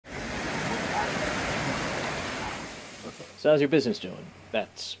So how's your business doing?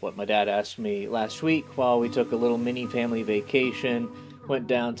 That's what my dad asked me last week while we took a little mini family vacation. Went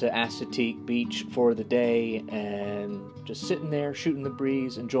down to Assateague Beach for the day and just sitting there, shooting the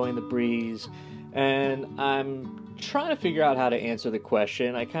breeze, enjoying the breeze. And I'm trying to figure out how to answer the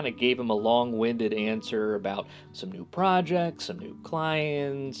question. I kind of gave him a long-winded answer about some new projects, some new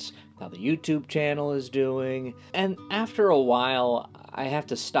clients, how the YouTube channel is doing. And after a while, I have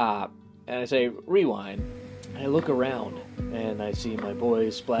to stop and I say, rewind. I look around and I see my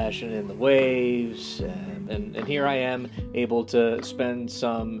boys splashing in the waves, and here I am able to spend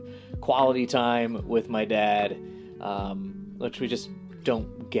some quality time with my dad, which we just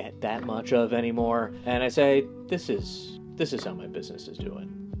don't get that much of anymore. And I say, this is how my business is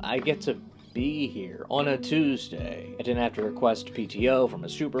doing. I get to be here on a Tuesday. I didn't have to request PTO from a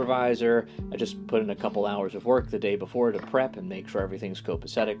supervisor. I just put in a couple hours of work the day before to prep and make sure everything's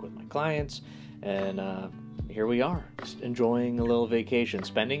copacetic with my clients. And here we are, just enjoying a little vacation,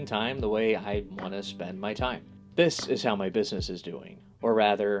 spending time the way I want to spend my time. This is how my business is doing. Or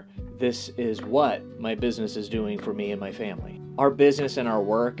rather, this is what my business is doing for me and my family. Our business and our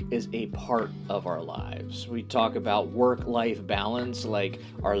work is a part of our lives. We talk about work-life balance, like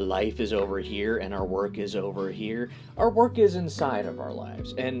our life is over here and our work is over here. Our work is inside of our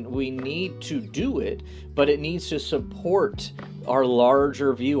lives, and we need to do it, but it needs to support our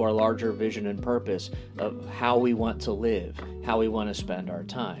larger view, our larger vision and purpose of how we want to live, how we want to spend our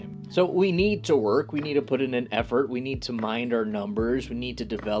time. So we need to work, we need to put in an effort, we need to mind our numbers, we need to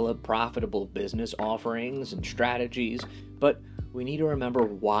develop profitable business offerings and strategies, but we need to remember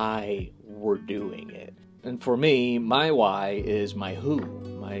why we're doing it. And for me, my why is my who,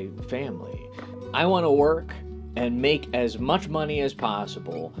 my family. I want to work and make as much money as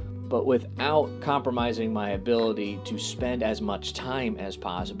possible, but without compromising my ability to spend as much time as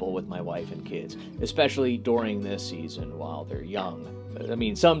possible with my wife and kids, especially during this season while they're young. I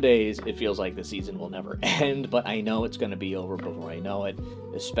mean, some days it feels like the season will never end, but I know it's going to be over before I know it,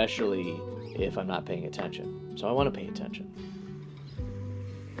 especially if I'm not paying attention. So I want to pay attention.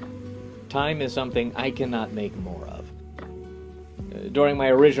 Time is something I cannot make more of. During my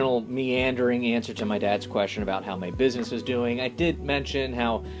original meandering answer to my dad's question about how my business is doing, I did mention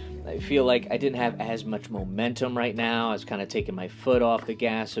how I feel like I didn't have as much momentum right now. I was kind of taking my foot off the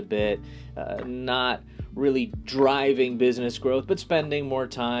gas a bit, not really driving business growth, but spending more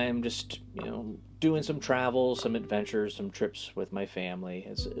time just, doing some travel, some adventures, some trips with my family.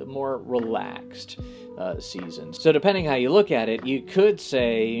 It's a more relaxed season. So depending how you look at it, you could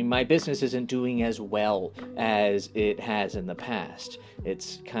say my business isn't doing as well as it has in the past.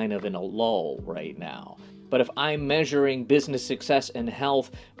 It's kind of in a lull right now. But if I'm measuring business success and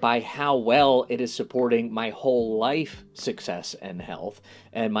health by how well it is supporting my whole life success and health,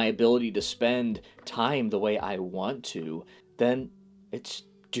 and my ability to spend time the way I want to, then it's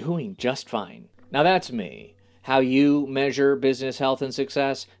doing just fine. Now that's me. How you measure business health and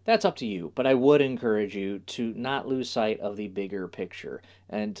success, that's up to you. But I would encourage you to not lose sight of the bigger picture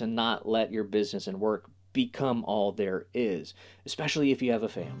and to not let your business and work become all there is, especially if you have a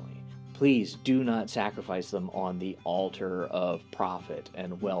family. Please do not sacrifice them on the altar of profit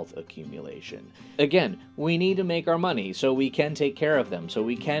and wealth accumulation. Again, we need to make our money so we can take care of them, so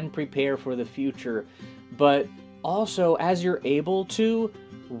we can prepare for the future, but also, as you're able to,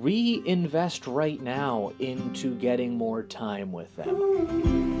 reinvest right now into getting more time with them.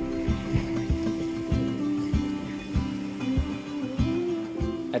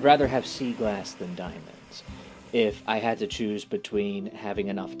 I'd rather have sea glass than diamonds. If I had to choose between having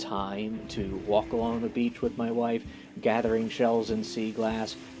enough time to walk along the beach with my wife, gathering shells and sea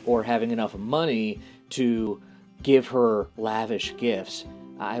glass, or having enough money to give her lavish gifts,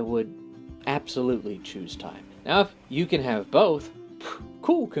 I would absolutely choose time. Now, if you can have both,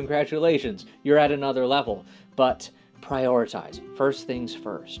 cool, congratulations, you're at another level. But prioritize. First things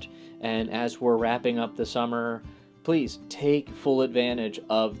first. And as we're wrapping up the summer, please take full advantage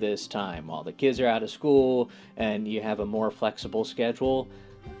of this time. While the kids are out of school and you have a more flexible schedule,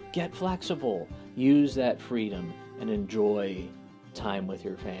 get flexible. Use that freedom and enjoy time with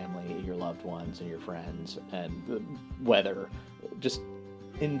your family, your loved ones, and your friends, and the weather. Just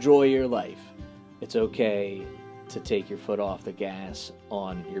enjoy your life. It's okay to take your foot off the gas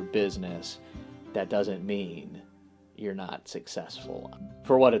on your business. That doesn't mean you're not successful.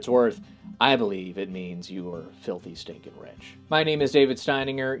 For what it's worth, I believe it means you are filthy stinking rich. My name is David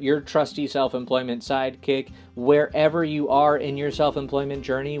Steininger, your trusty self-employment sidekick. Wherever you are in your self-employment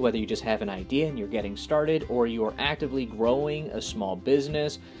journey, whether you just have an idea and you're getting started, or you are actively growing a small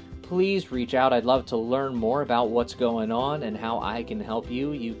business, please reach out. I'd love to learn more about what's going on and how I can help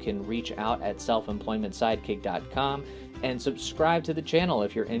you. You can reach out at selfemploymentsidekick.com. and subscribe to the channel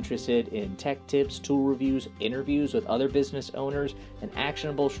if you're interested in tech tips, tool reviews, interviews with other business owners, and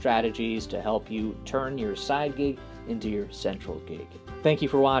actionable strategies to help you turn your side gig into your central gig. Thank you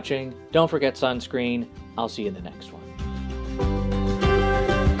for watching. Don't forget sunscreen. I'll see you in the next one.